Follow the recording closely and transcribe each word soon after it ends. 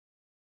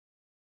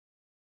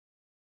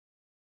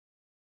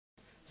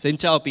Xin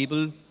chào,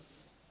 people.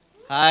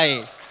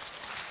 Hi.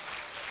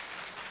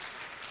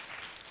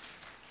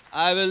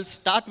 I will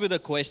start with a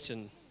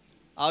question.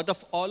 Out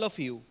of all of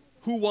you,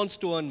 who wants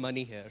to earn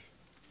money here?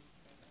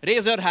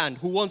 Raise your hand.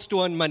 Who wants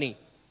to earn money?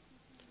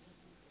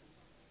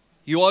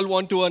 You all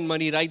want to earn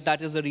money, right?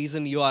 That is the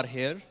reason you are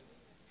here,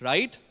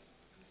 right?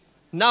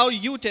 Now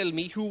you tell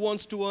me who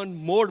wants to earn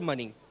more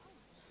money,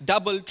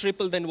 double,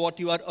 triple than what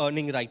you are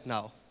earning right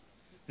now.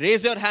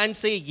 Raise your hand,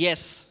 say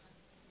yes.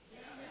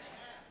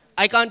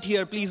 I can't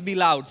hear, please be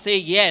loud. Say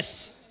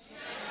yes.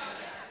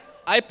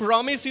 I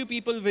promise you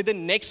people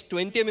within next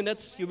 20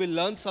 minutes you will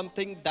learn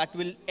something that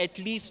will at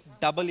least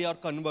double your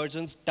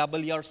conversions, double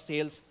your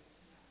sales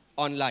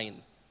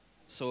online.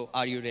 So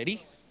are you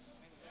ready?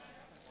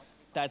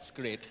 That's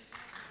great.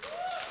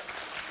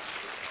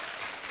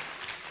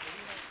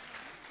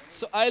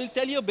 So I'll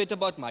tell you a bit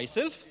about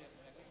myself.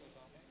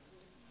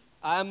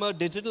 I'm a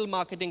digital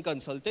marketing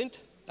consultant.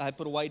 I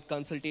provide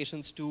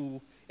consultations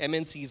to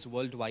MNCs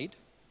worldwide,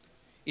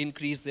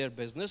 increase their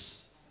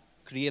business,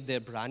 create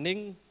their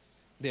branding,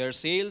 their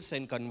sales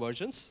and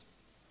conversions.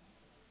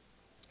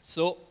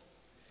 So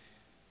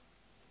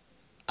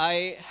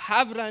I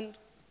have run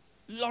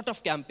a lot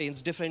of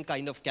campaigns, different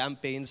kind of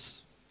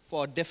campaigns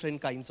for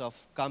different kinds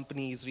of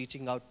companies,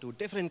 reaching out to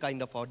different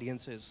kind of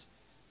audiences.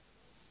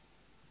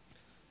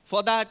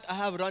 For that, I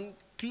have run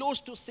close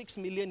to 6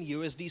 million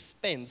USD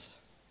spends,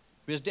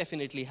 which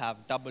definitely have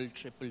doubled,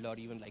 tripled, or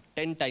even like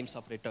 10 times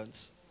of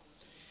returns.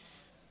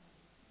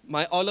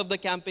 All of the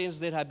campaigns,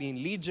 there have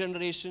been lead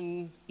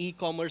generation,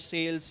 e-commerce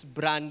sales,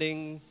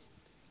 branding.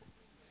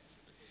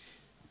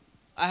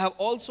 I have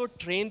also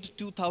trained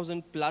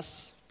 2,000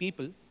 plus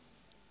people.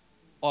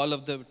 All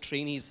of the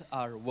trainees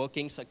are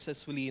working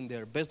successfully in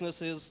their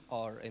businesses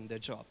or in their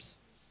jobs.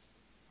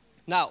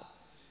 Now,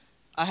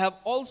 I have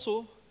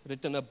also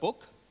written a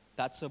book.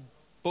 That's a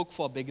book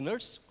for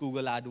beginners,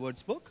 Google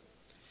AdWords book.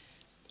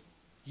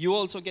 You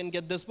also can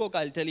get this book.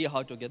 I'll tell you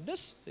how to get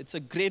this. It's a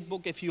great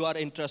book if you are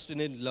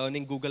interested in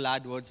learning Google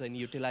AdWords and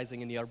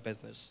utilizing in your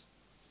business.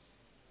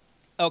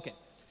 Okay,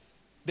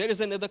 there is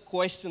another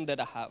question that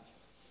I have.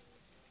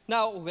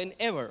 Now,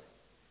 whenever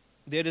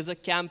there is a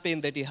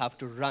campaign that you have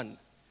to run,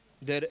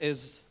 there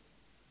is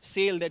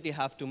sale that you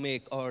have to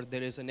make, or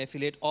there is an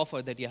affiliate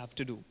offer that you have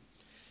to do,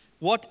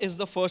 what is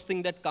the first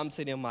thing that comes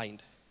in your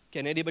mind?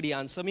 Can anybody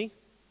answer me?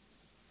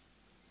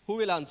 Who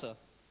will answer?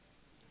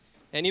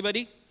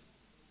 Anybody?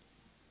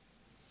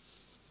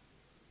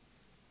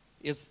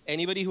 Is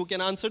anybody who can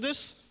answer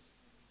this?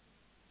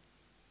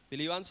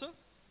 Will you answer?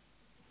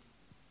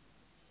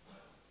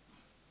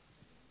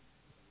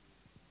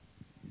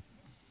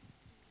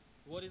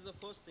 What is the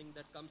first thing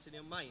that comes in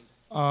your mind?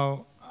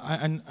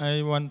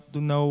 I want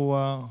to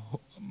know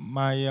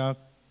my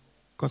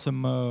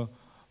customer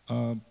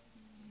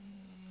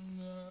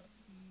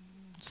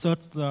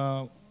search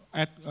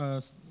ad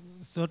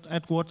search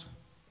AdWords.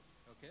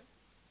 Okay.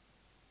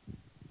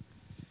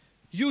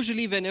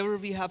 Usually whenever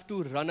we have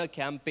to run a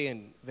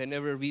campaign,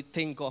 whenever we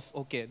think of,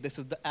 okay, this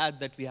is the ad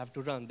that we have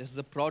to run, this is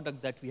the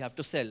product that we have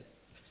to sell,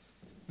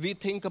 we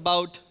think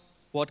about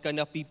what kind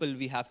of people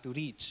we have to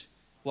reach,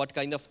 what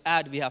kind of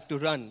ad we have to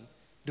run.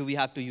 Do we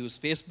have to use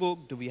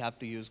Facebook? Do we have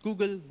to use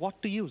Google?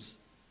 What to use?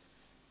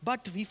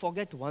 But we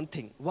forget one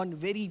thing, one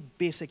very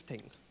basic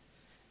thing,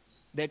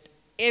 that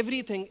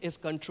everything is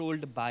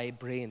controlled by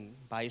brain,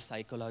 by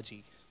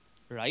psychology,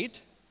 right?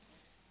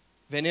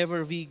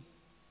 Whenever we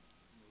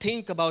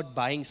think about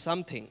buying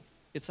something,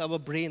 it's our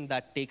brain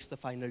that takes the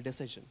final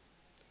decision.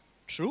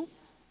 True?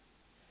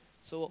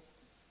 So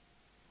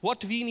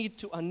what we need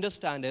to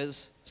understand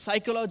is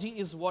psychology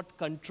is what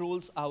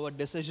controls our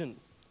decision.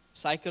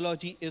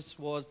 Psychology is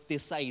what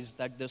decides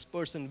that this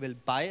person will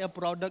buy a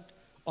product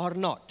or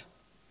not.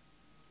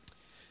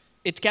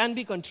 It can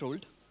be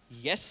controlled,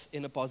 yes,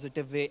 in a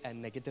positive way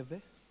and negative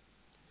way.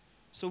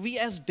 So we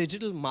as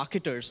digital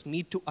marketers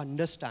need to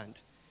understand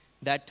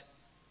that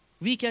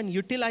we can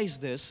utilize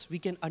this, we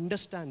can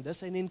understand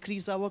this and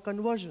increase our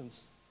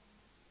conversions.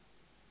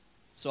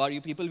 So are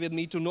you people with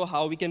me to know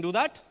how we can do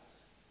that?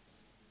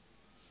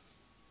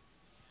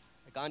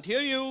 I can't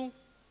hear you.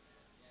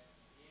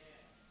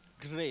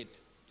 Great.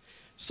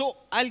 So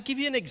I'll give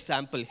you an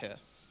example here.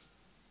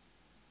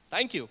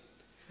 Thank you.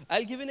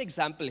 I'll give you an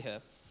example here.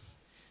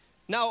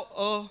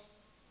 Now,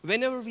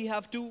 whenever we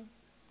have to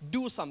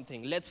do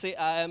something, let's say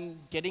I am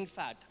getting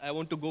fat, I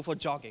want to go for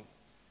jogging,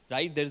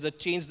 right? There's a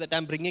change that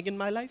I'm bringing in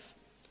my life.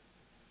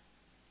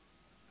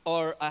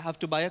 Or I have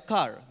to buy a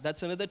car,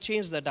 that's another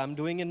change that I'm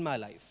doing in my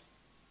life.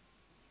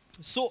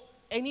 So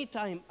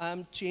anytime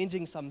I'm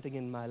changing something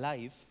in my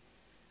life,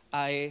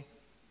 I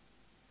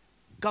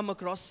come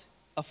across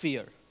a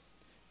fear.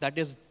 That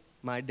is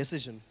my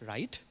decision,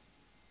 right?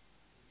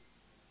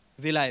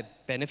 Will I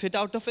benefit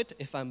out of it?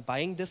 If I'm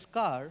buying this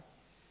car,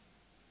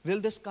 will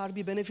this car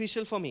be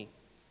beneficial for me?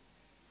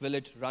 Will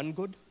it run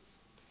good?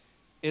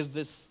 Is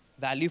this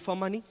value for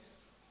money?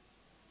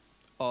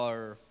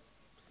 Or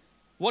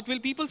what will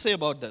people say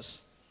about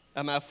this?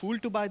 Am I a fool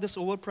to buy this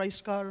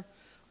overpriced car?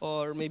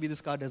 Or maybe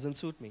this car doesn't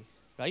suit me,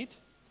 right?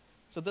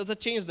 So there's a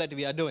change that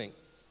we are doing.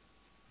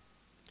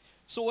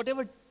 So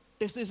whatever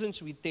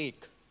decisions we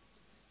take,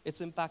 it's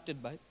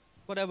impacted by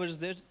whatever is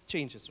there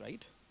changes,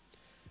 right?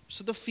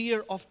 So the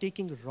fear of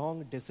taking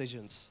wrong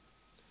decisions,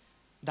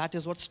 that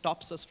is what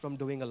stops us from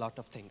doing a lot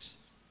of things.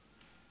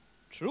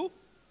 True?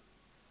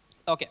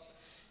 Okay.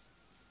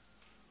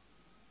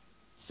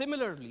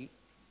 Similarly,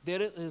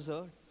 there is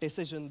a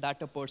decision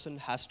that a person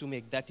has to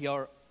make, that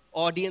your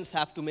audience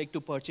have to make to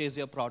purchase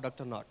your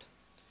product or not.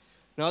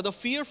 Now the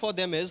fear for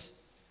them is,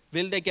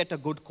 will they get a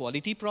good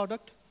quality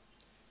product?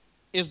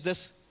 Is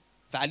this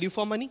value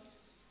for money?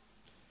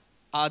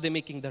 Are they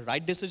making the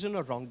right decision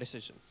or wrong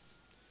decision?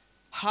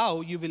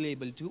 How you will be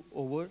able to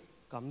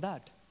overcome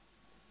that?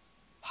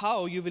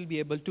 How you will be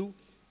able to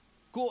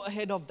go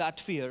ahead of that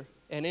fear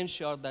and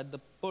ensure that the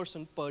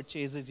person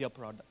purchases your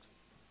product?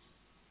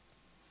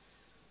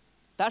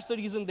 That's the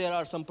reason there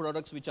are some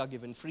products which are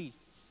given free.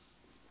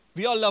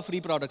 We all love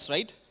free products,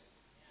 right?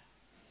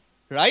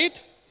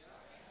 Right?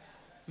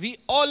 We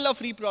all love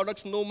free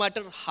products no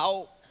matter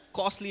how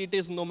costly it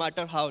is, no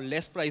matter how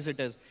less price it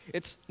is.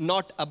 It's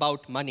not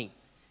about money.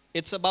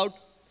 It's about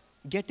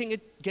getting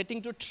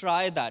to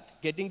try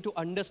that, getting to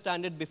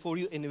understand it before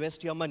you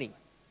invest your money.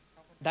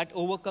 That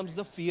overcomes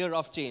the fear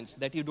of change,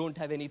 that you don't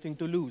have anything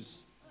to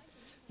lose.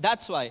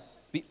 That's why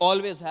we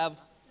always have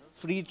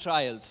free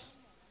trials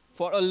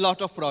for a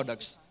lot of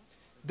products.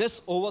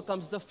 This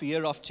overcomes the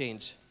fear of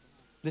change.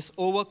 This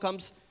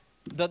overcomes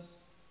the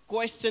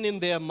question in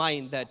their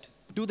mind that,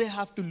 do they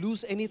have to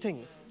lose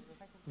anything?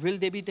 Will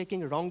they be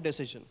taking a wrong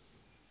decision?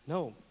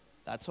 No,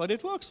 that's what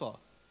it works for.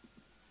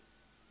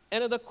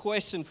 Another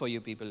question for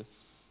you people.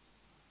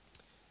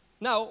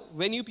 Now,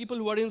 when you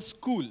people were in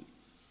school,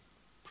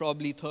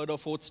 probably 3rd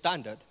or 4th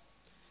standard,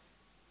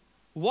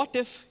 what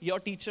if your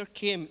teacher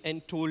came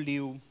and told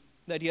you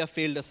that you have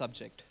failed a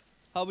subject?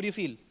 How would you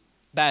feel?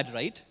 Bad,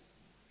 right?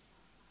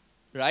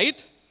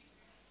 Right?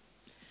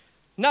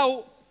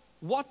 Now,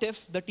 what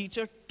if the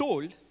teacher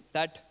told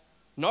that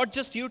not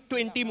just you,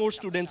 20 more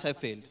students have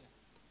failed?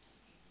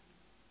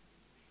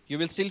 You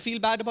will still feel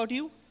bad about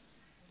you?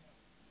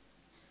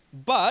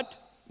 But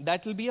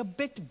that will be a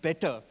bit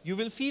better. You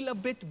will feel a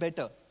bit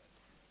better.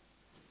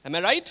 Am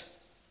I right?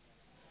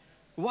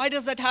 Why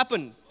does that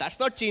happen? That's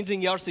not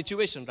changing your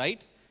situation, right?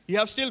 You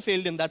have still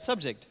failed in that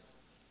subject.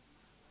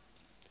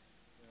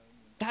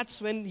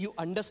 That's when you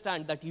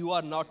understand that you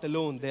are not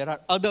alone. There are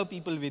other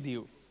people with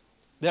you.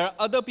 There are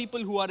other people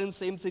who are in the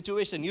same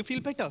situation. You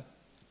feel better.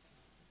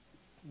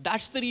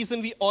 That's the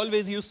reason we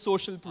always use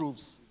social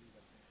proofs.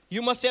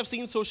 You must have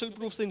seen social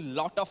proofs in a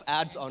lot of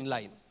ads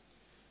online.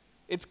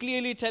 It's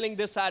clearly telling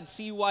this ad,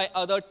 see why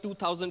other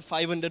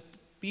 2,500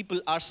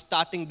 people are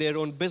starting their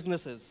own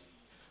businesses.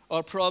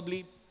 Or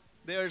probably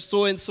their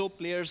so-and-so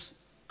players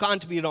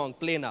can't be wrong,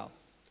 play now.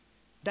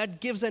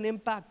 That gives an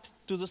impact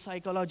to the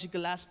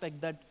psychological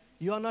aspect that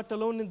you are not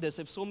alone in this.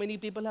 If so many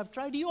people have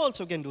tried, you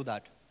also can do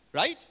that,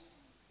 right?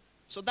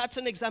 So that's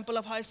an example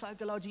of how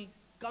psychology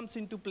comes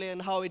into play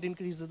and how it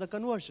increases the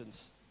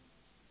conversions.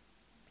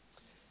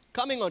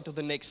 Coming on to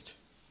the next,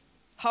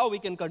 how we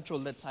can control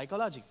that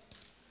psychology.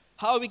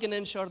 How we can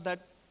ensure that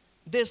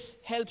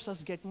this helps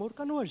us get more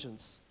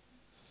conversions.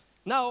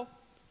 Now,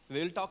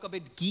 we'll talk a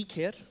bit geek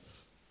here.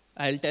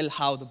 I'll tell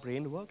how the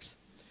brain works.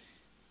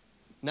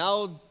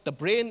 Now, the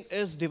brain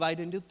is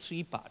divided into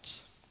 3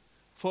 parts.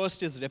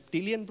 First is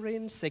reptilian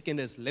brain, second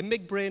is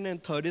limbic brain,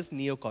 and third is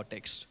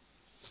neocortex.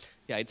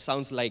 Yeah, it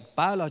sounds like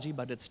biology,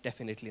 but it's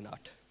definitely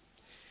not.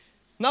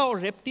 Now,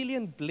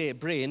 reptilian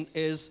brain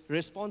is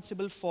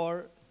responsible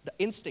for the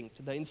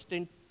instinct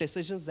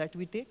decisions that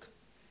we take,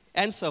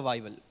 and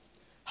survival,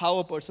 how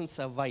a person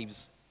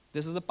survives.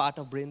 This is a part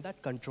of brain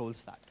that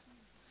controls that.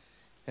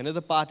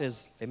 Another part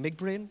is limbic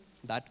brain,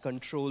 that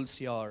controls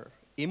your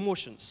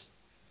emotions.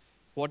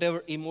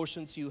 Whatever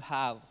emotions you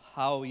have,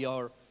 how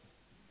your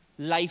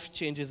life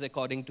changes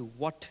according to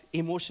what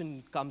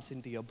emotion comes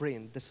into your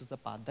brain. This is the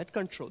part that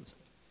controls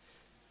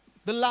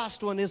it. The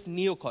last one is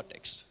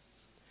neocortex.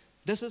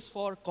 This is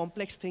for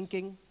complex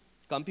thinking,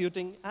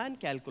 computing, and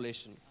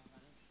calculation.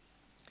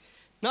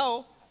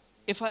 Now,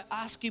 if I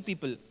ask you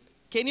people,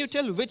 can you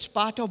tell which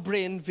part of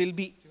brain will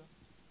be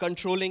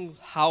controlling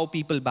how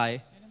people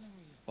buy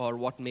or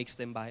what makes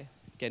them buy?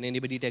 Can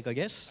anybody take a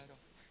guess?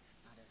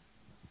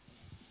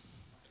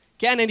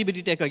 Can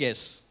anybody take a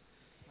guess?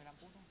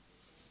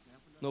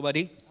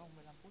 Nobody?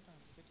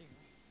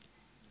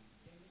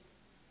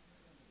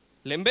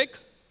 Limbic?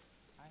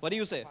 What do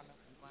you say?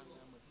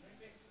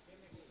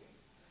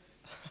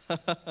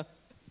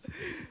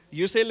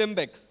 You say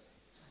limbic.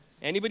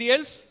 Anybody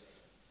else?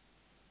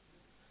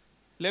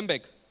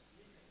 Limbic.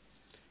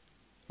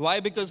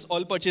 Why? Because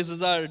all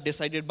purchases are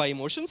decided by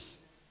emotions?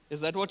 Is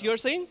that what you're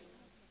saying?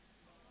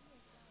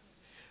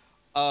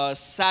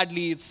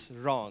 Sadly, it's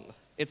wrong.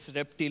 It's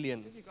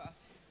reptilian.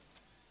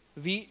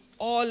 We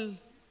all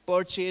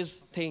purchase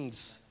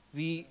things.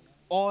 We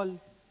all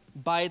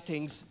buy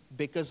things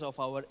because of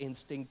our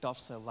instinct of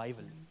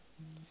survival.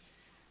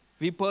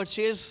 We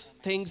purchase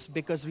things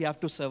because we have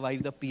to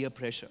survive the peer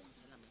pressure.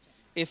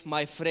 If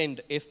my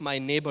friend, if my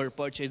neighbor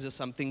purchases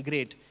something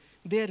great,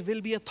 there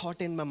will be a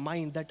thought in my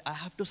mind that I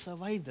have to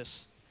survive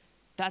this.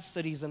 That's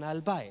the reason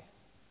I'll buy.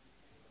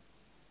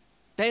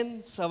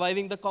 Then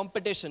surviving the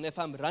competition. If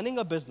I'm running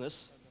a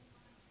business,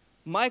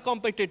 my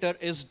competitor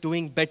is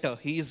doing better.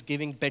 He is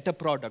giving better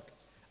product.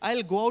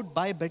 I'll go out,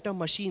 buy better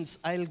machines.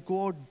 I'll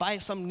go out, buy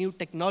some new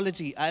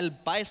technology. I'll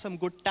buy some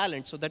good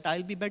talent so that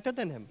I'll be better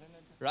than him.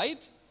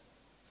 Right?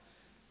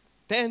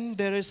 Then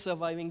there is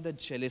surviving the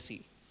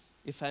jealousy.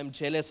 If I'm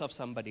jealous of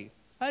somebody,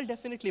 I'll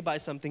definitely buy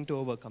something to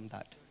overcome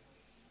that.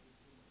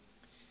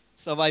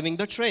 Surviving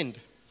the trend.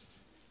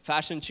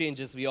 Fashion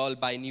changes, we all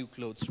buy new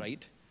clothes,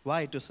 right?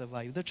 Why? To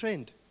survive the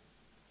trend.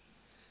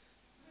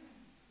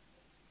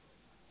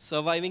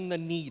 Surviving the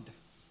need.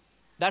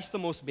 That's the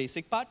most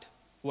basic part.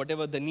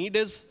 Whatever the need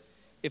is,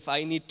 if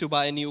I need to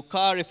buy a new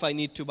car, if I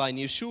need to buy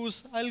new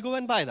shoes, I'll go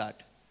and buy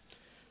that.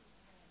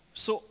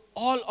 So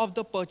all of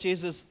the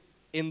purchases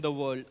in the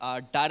world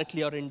are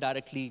directly or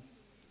indirectly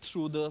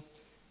through the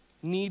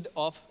need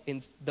of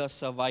the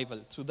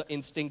survival, through the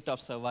instinct of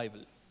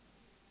survival.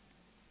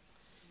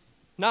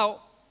 Now,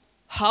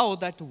 how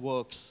that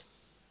works?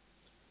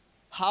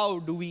 How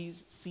do we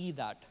see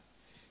that?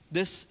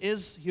 This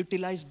is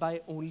utilized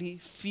by only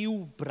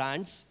few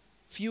brands,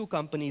 few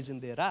companies in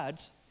their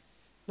ads.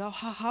 Now,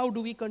 how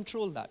do we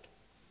control that?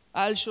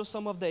 I'll show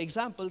some of the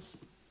examples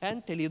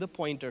and tell you the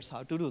pointers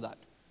how to do that.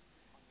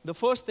 The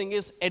first thing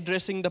is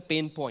addressing the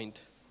pain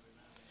point.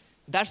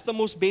 That's the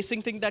most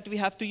basic thing that we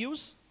have to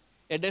use.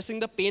 Addressing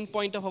the pain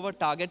point of our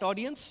target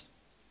audience.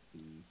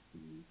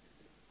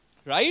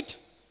 Right?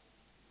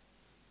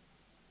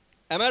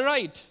 Am I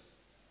right?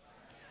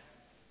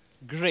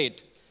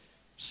 Great.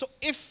 So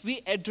if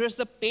we address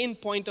the pain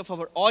point of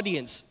our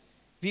audience,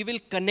 we will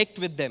connect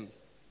with them.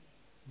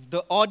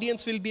 The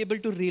audience will be able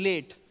to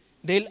relate.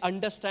 They'll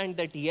understand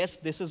that, yes,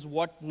 this is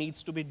what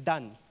needs to be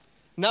done.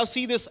 Now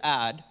see this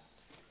ad.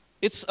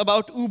 It's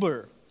about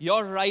Uber,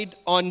 your ride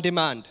on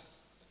demand.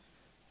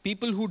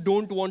 People who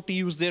don't want to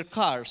use their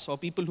cars or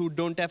people who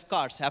don't have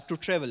cars have to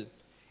travel.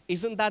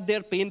 Isn't that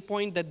their pain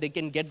point, that they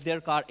can get their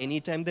car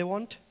anytime they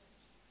want?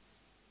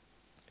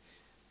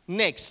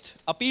 Next,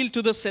 appeal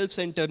to the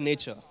self-centered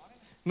nature.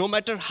 No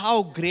matter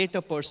how great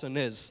a person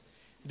is,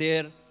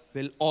 there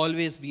will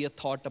always be a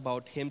thought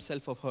about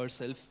himself or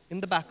herself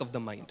in the back of the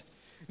mind.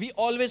 We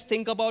always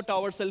think about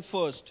ourselves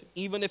first.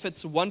 Even if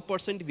it's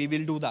 1%, we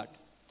will do that.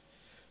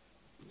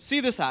 See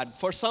this ad.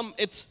 For some,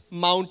 it's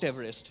Mount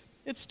Everest.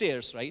 It's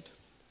stairs, right?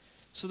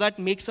 So that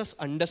makes us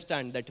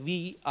understand that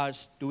we are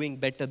doing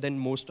better than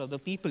most of the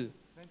people.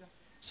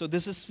 So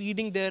this is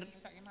feeding their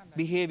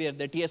behavior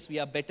that, yes, we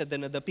are better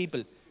than other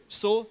people.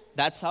 So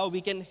that's how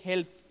we can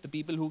help the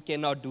people who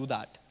cannot do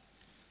that.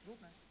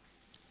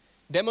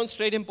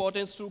 Demonstrate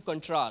importance through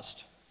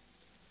contrast.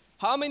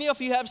 How many of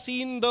you have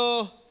seen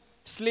the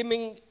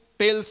slimming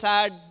pills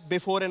ad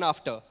before and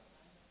after?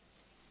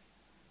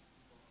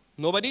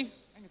 Nobody?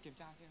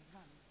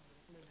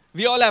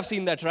 We all have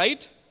seen that,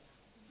 right?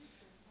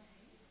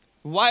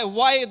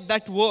 Why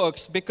that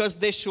works? Because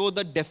they show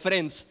the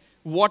difference,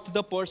 what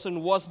the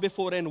person was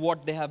before and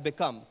what they have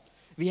become.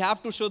 We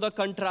have to show the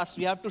contrast.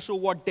 We have to show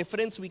what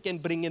difference we can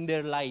bring in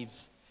their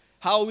lives,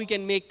 how we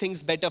can make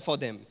things better for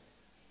them.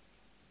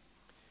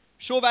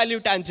 Show value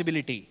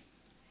tangibility,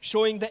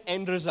 showing the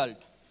end result.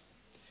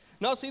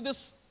 Now see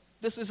this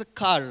is a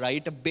car,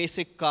 right? A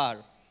basic car.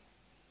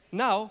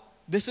 Now,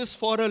 this is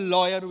for a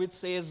lawyer which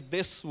says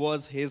this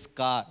was his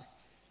car.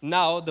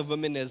 Now the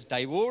woman is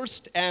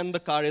divorced and the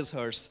car is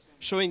hers,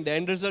 showing the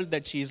end result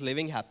that she is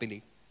living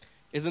happily.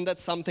 Isn't that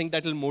something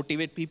that will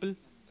motivate people?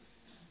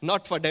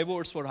 Not for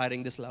divorce, for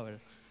hiring this lawyer.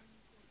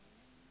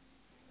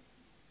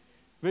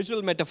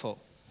 Visual metaphor.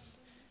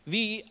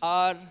 We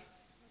are,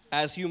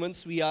 as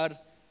humans, we are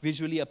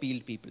visually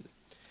appealed people.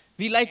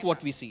 We like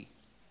what we see.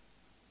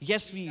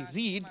 Yes, we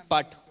read,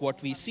 but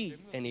what we see,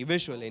 any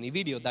visual, any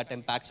video, that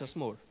impacts us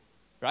more.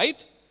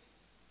 Right?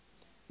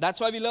 That's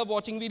why we love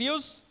watching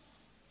videos.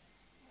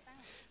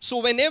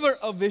 So whenever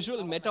a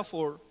visual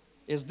metaphor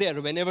is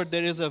there, whenever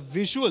there is a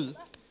visual,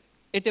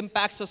 it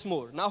impacts us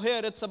more. Now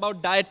here it's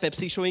about Diet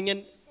Pepsi showing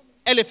an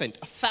elephant,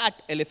 a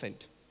fat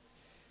elephant.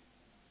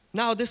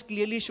 Now this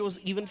clearly shows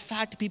even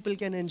fat people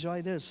can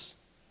enjoy this.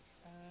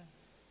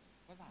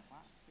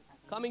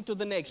 Coming to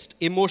the next,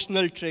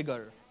 emotional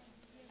trigger.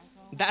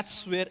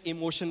 That's where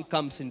emotion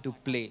comes into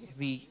play.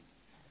 We,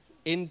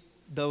 in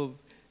the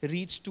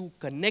reach to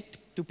connect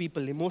to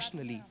people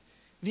emotionally,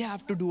 we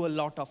have to do a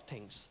lot of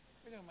things.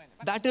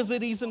 That is the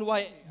reason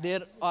why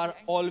there are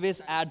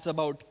always ads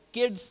about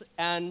kids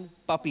and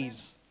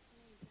puppies.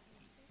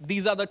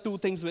 These are the two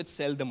things which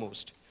sell the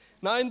most.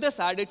 Now in this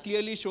ad, it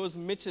clearly shows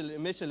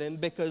Michelin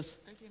because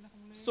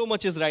so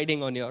much is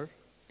riding on your,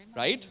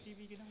 right?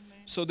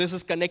 So this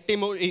is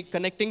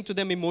connecting to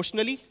them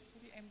emotionally,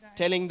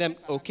 telling them,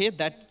 okay,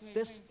 that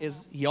this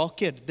is your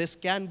kid. This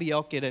can be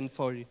your kid, and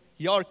for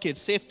your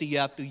kid's safety, you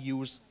have to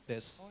use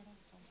this.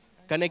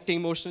 Connecting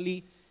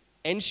emotionally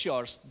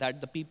ensures that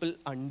the people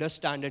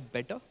understand it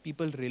better,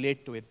 people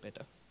relate to it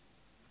better.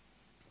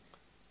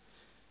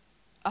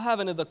 I have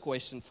another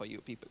question for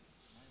you people.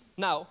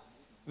 Now,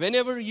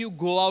 whenever you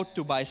go out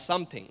to buy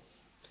something,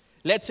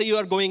 let's say you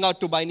are going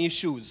out to buy new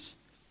shoes.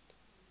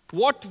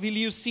 What will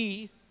you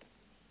see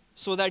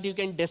so that you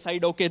can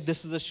decide, okay,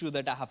 this is the shoe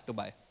that I have to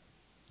buy?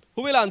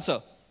 Who will answer?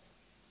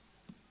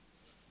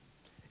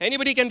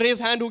 Anybody can raise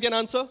hand who can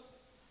answer?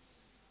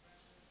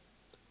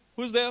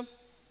 Who's there?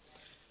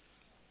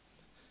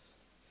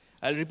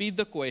 I'll repeat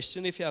the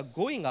question. If you are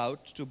going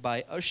out to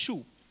buy a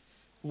shoe,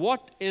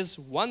 what is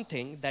one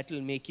thing that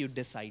will make you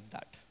decide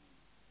that?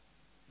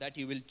 That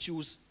you will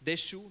choose this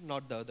shoe,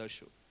 not the other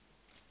shoe?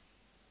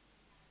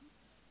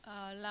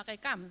 Là cái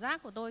cảm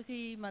giác của tôi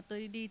khi mà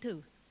tôi đi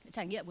thử, cái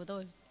trải nghiệm của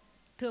tôi.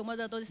 Thường bao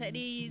giờ tôi sẽ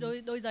đi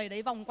đôi giày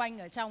đấy vòng quanh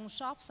ở trong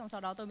shop, xong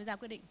sau đó tôi mới ra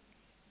quyết định.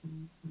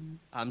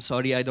 I'm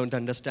sorry, I don't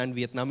understand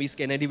Vietnamese.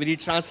 Can anybody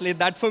translate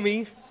that for me?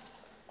 I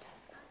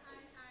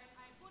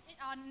put it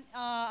on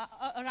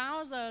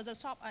around the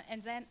shop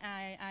and then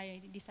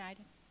I decide.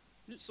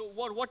 So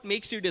what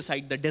makes you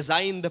decide? The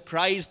design, the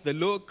price, the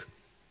look?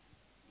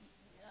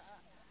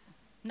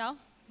 No,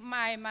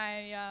 my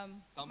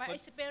Comfort?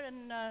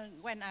 experience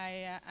when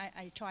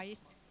I try it.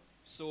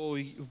 So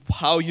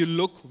how you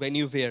look when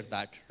you wear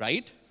that,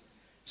 right?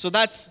 So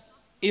that's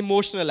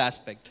emotional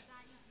aspect.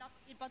 It's not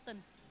important.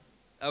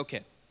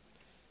 Okay.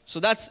 So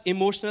that's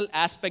emotional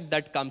aspect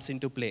that comes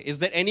into play. Is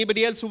there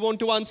anybody else who want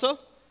to answer?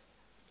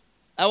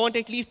 I want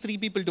at least 3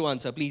 people to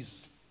answer,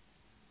 please.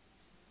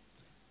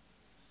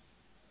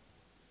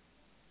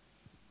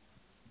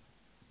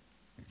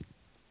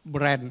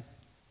 Brand.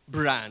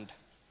 Brand.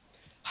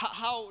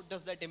 How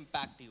does that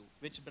impact you?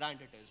 Which brand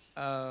it is?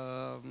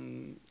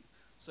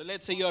 So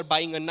let's say you're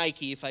buying a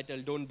Nike. If I tell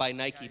don't buy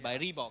Nike, buy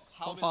Reebok.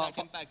 How will that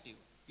impact you?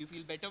 You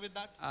feel better with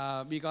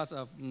that? Because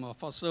of,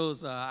 for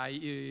shoes, I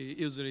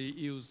usually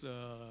use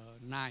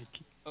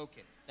Nike.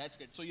 Okay, that's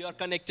good. So you are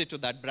connected to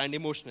that brand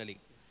emotionally.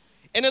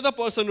 Another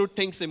person who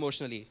thinks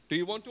emotionally. Do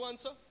you want to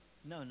answer?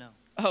 No.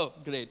 Oh,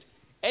 great.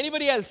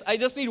 Anybody else? I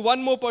just need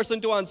one more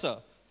person to answer.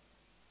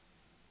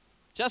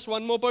 Just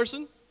one more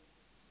person?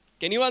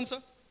 Can you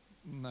answer?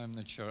 No, I'm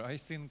not sure. I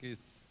think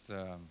it's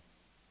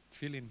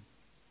feeling.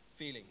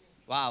 Feeling.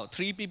 Wow,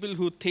 3 people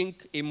who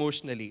think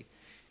emotionally.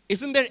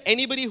 Isn't there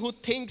anybody who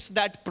thinks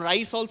that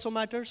price also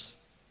matters?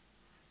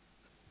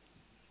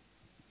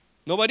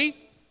 Nobody?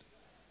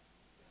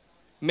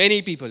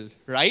 Many people,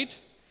 right?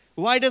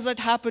 Why does that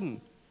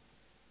happen?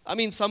 I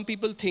mean, some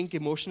people think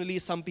emotionally,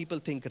 some people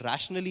think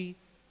rationally.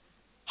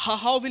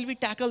 How will we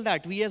tackle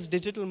that? We as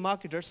digital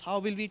marketers, how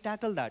will we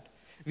tackle that?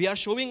 We are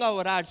showing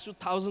our ads to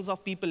thousands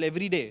of people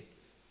every day.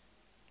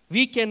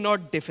 We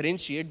cannot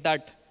differentiate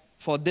that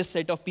for this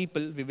set of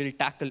people, we will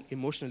tackle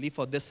emotionally.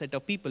 For this set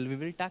of people, we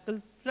will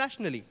tackle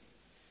rationally.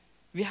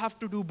 We have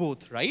to do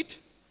both, right?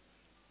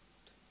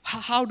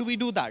 How do we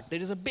do that?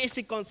 There is a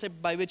basic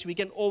concept by which we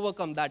can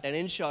overcome that and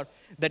ensure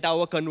that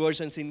our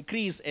conversions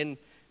increase. And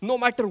no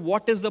matter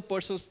what is the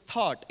person's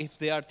thought, if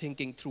they are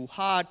thinking through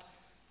heart,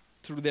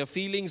 through their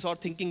feelings, or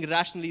thinking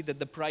rationally that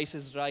the price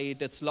is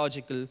right, it's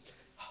logical,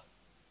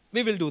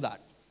 we will do that.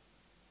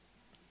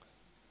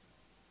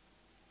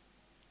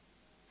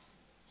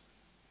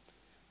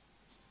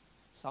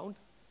 Sound?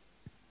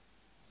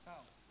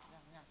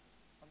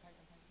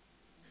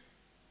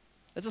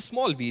 It's a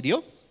small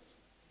video.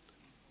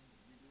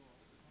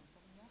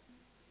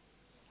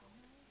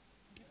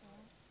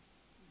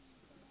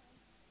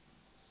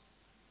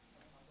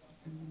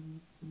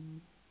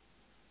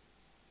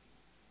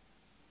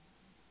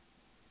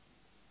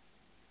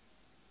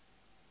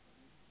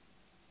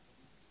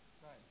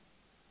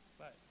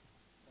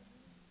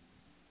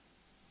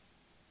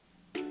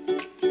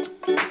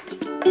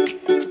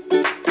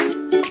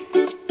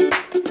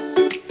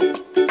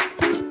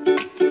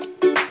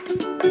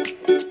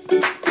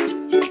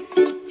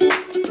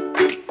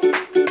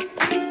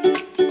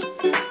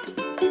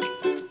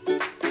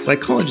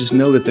 Psychologists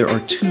know that there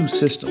are 2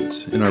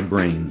 systems in our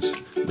brains,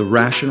 the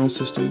rational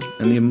system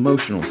and the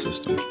emotional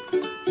system.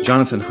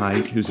 Jonathan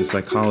Haidt, who's a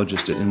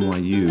psychologist at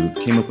NYU,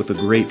 came up with a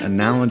great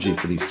analogy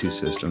for these 2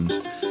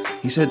 systems.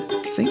 He said,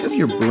 think of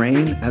your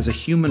brain as a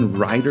human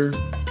rider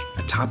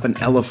atop an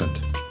elephant.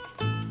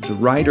 The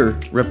rider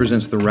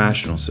represents the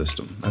rational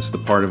system. That's the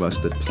part of us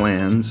that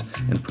plans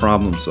and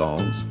problem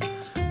solves.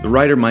 The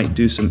rider might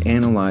do some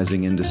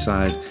analyzing and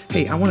decide,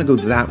 hey, I want to go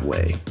that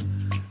way.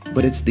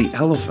 But it's the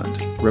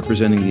elephant,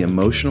 representing the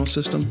emotional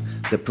system,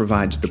 that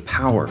provides the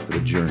power for the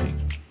journey.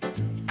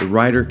 The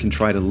rider can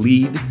try to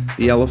lead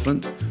the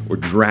elephant or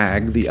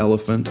drag the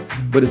elephant,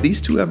 but if these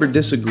 2 ever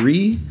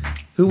disagree,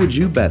 who would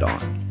you bet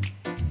on?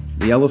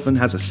 The elephant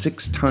has a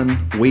 6-ton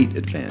weight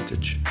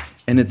advantage,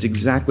 and it's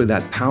exactly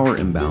that power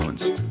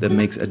imbalance that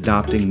makes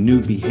adopting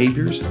new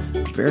behaviors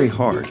very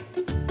hard.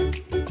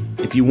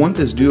 If you want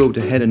this duo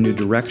to head a new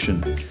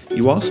direction,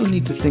 you also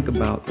need to think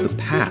about the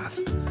path,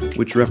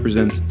 which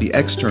represents the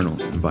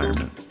external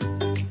environment.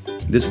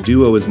 This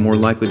duo is more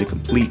likely to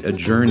complete a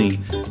journey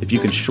if you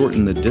can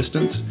shorten the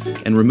distance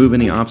and remove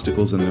any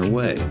obstacles in their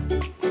way.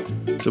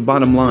 So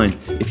bottom line,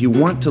 if you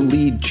want to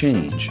lead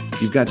change,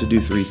 you've got to do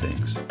 3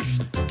 things.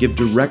 Give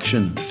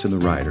direction to the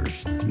rider,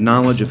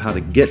 knowledge of how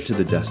to get to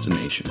the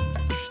destination.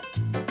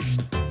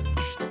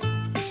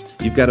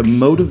 You've got to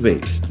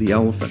motivate the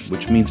elephant,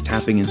 which means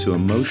tapping into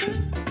emotion.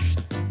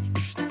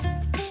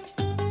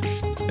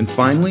 And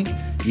finally,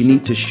 you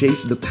need to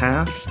shape the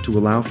path to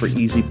allow for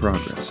easy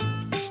progress.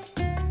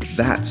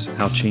 That's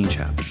how change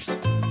happens.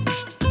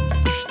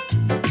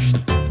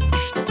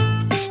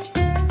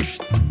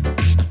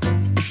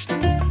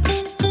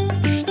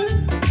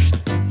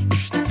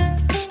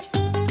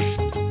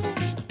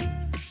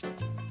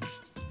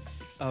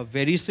 A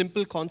very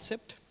simple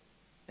concept.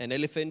 An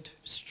elephant,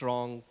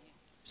 strong,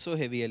 so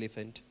heavy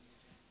elephant.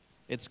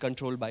 It's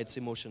controlled by its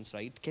emotions,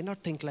 right? Cannot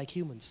think like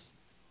humans,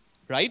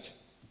 right?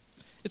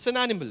 It's an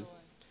animal.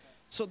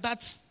 So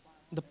that's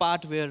the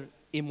part where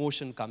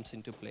emotion comes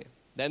into play.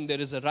 Then there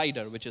is a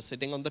rider which is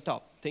sitting on the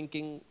top,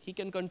 thinking he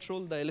can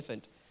control the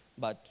elephant,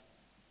 but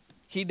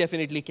he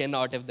definitely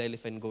cannot if the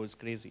elephant goes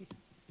crazy,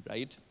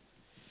 right?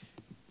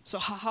 So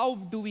how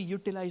do we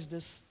utilize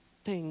this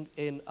thing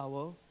in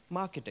our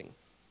marketing?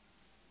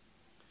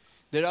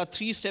 There are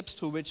 3 steps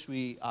through which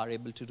we are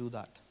able to do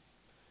that.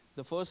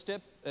 The first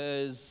step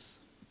is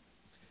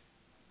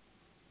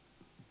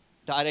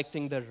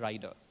directing the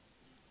rider.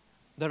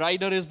 The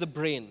rider is the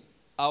brain,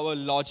 our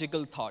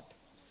logical thought.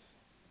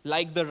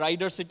 Like the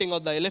rider sitting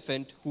on the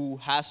elephant who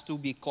has to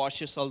be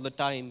cautious all the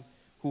time,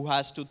 who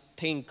has to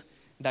think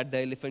that the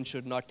elephant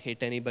should not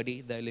hit anybody,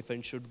 the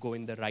elephant should go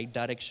in the right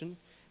direction,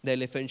 the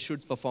elephant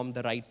should perform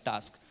the right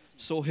task.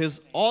 So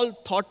his all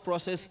thought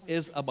process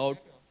is about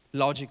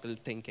logical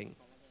thinking,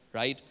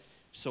 right?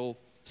 So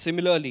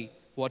similarly,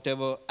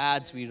 whatever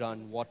ads we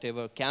run,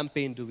 whatever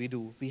campaign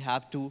do, we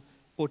have to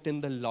put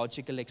in the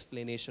logical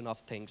explanation of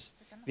things.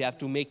 We have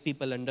to make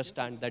people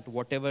understand that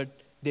whatever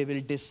they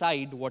will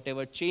decide,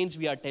 whatever change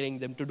we are telling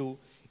them to do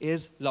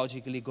is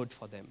logically good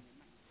for them.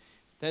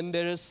 Then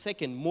there is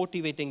second,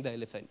 motivating the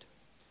elephant.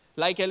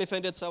 Like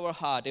elephant, it's our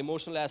heart,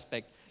 emotional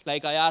aspect.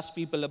 Like I asked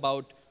people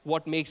about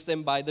what makes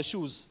them buy the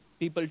shoes.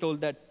 People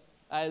told that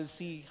I'll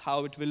see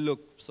how it will look.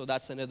 So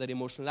that's another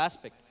emotional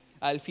aspect.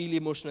 I'll feel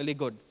emotionally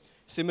good.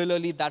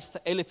 Similarly, that's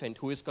the elephant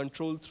who is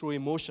controlled through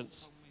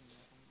emotions.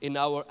 In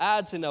our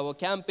ads, in our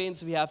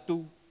campaigns, we have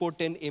to put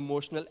in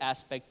emotional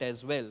aspect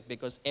as well,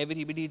 because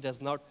everybody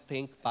does not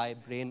think by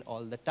brain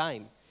all the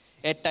time.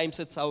 At times,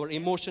 it's our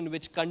emotion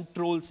which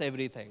controls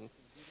everything.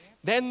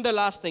 Then the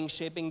last thing,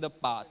 shaping the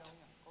path.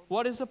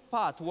 What is a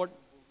path?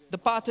 The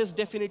path is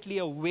definitely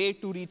a way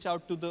to reach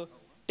out to the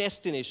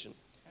destination.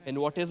 And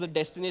what is the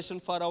destination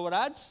for our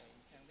ads?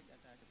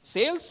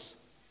 Sales,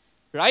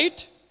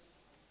 right?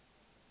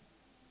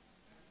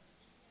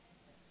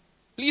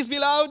 Please be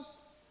loud.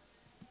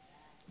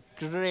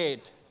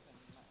 Great.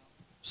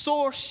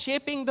 So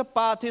shaping the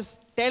path is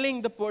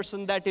telling the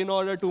person that in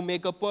order to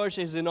make a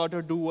purchase, in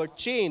order to do a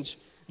change,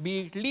 be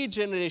it lead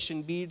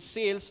generation, be it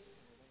sales,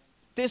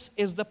 this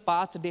is the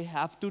path they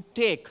have to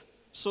take.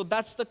 So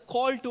that's the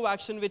call to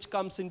action which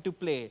comes into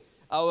play.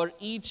 Our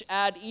each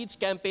ad, each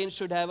campaign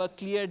should have a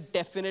clear,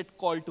 definite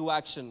call to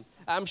action.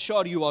 I'm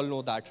sure you all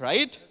know that,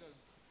 right?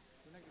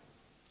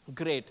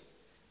 Great.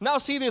 Now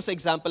see this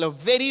example, a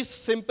very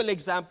simple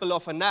example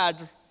of an ad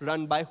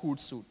run by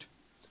Hootsuite.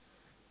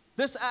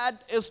 This ad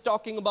is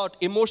talking about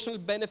emotional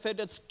benefit,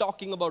 it's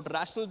talking about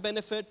rational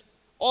benefit,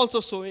 also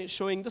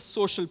showing the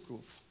social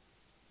proof.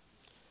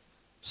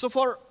 So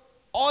for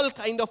all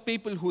kind of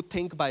people who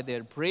think by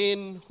their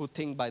brain, who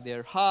think by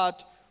their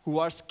heart, who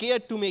are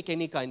scared to make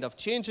any kind of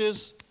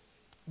changes,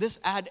 this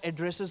ad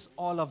addresses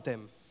all of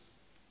them.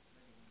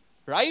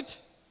 Right?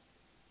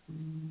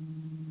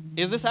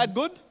 Is this ad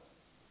good?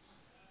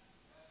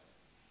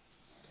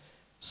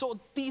 So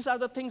these are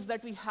the things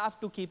that we have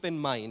to keep in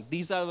mind.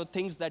 These are the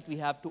things that we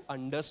have to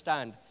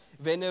understand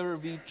whenever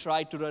we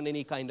try to run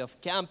any kind of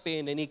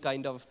campaign, any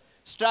kind of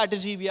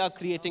strategy we are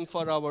creating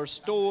for our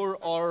store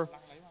or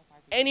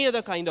any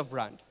other kind of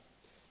brand.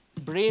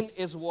 Brain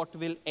is what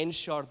will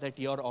ensure that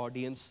your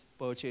audience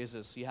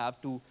purchases. You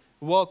have to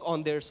work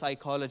on their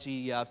psychology.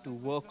 You have to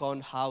work on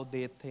how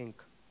they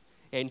think.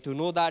 And to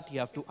know that, you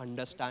have to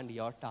understand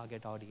your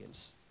target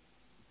audience.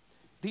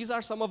 These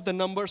are some of the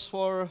numbers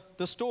for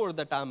the store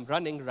that I'm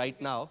running right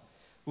now,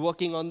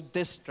 working on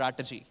this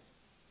strategy.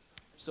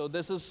 So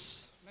this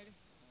is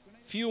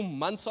few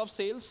months of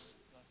sales.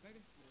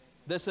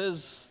 This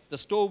is the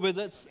store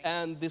visits,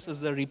 and this is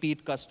the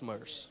repeat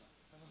customers.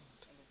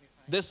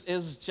 This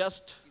is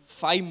just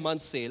 5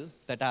 months sale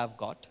that I have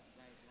got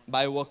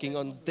by working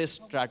on this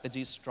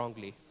strategy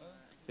strongly.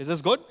 Is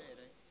this good?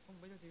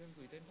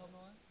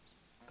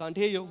 Can't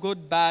hear you.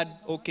 Good, bad,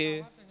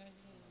 okay.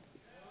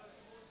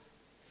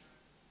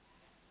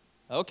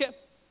 Okay.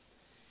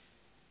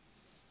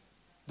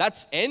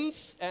 That's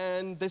ends,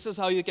 and this is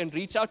how you can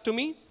reach out to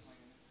me.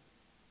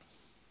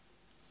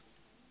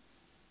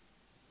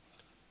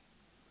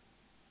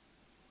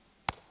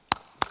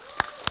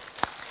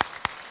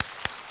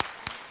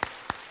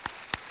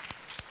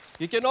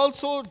 You can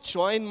also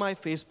join my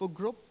Facebook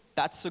group.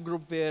 That's a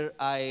group where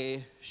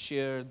I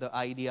share the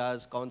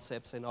ideas,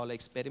 concepts, and all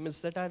experiments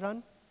that I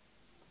run.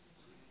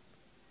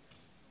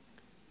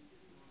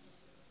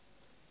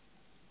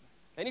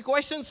 Any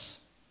questions?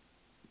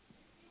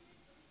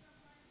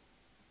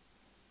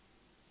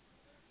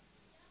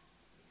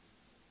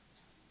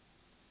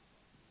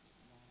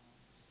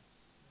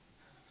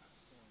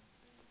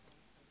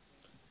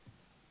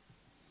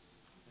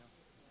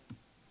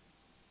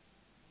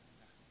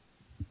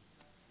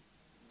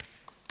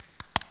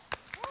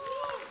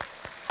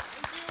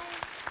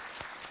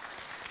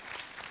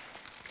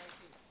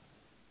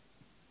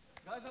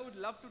 Guys, I would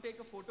love to take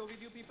a photo with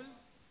you people.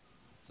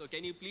 So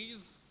can you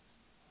please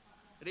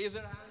raise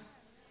your hands?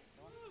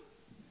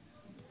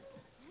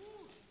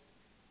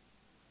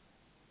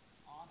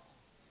 Awesome.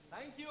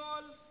 Thank you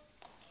all.